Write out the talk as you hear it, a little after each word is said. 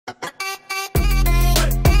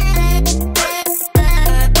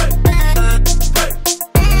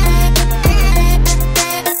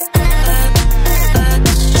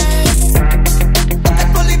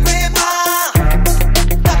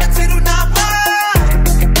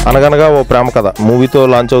అనగనగా ఓ ప్రేమ కథ మూవీతో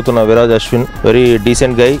లాంచ్ అవుతున్న విరాజ్ అశ్విన్ వెరీ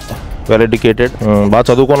డీసెంట్ గై, వెల్ ఎడ్యుకేటెడ్, బాగా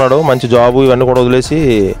చదువుకున్నాడు, మంచి జాబ్ ఇవన్నీ కూడా వదిలేసి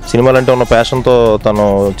సినిమాలంటే ఉన్న ప్యాషన్తో తను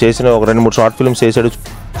చేసిన ఒక 2-3 షార్ట్ ఫిల్మ్స్ చేశాడు.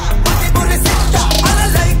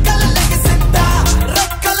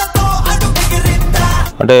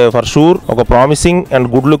 అంటే ఫర్ షూర్ ఒక promising and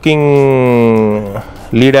good looking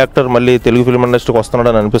lead actor మళ్ళీ తెలుగు ఫిల్మ్ ఇండస్ట్రీకి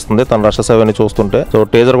వస్తున్నాడని అనిపిస్తుంది తన రష సేవని చూస్తుంటే. సో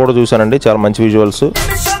టీజర్ కూడా చూశానండి, చాలా మంచి visuals.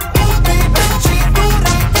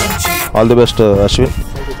 All the best Ashwin.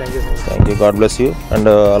 Thank you, God bless you. And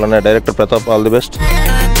అలానే director Pratap, all the best.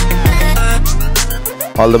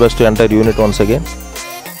 All the best to entire unit once again.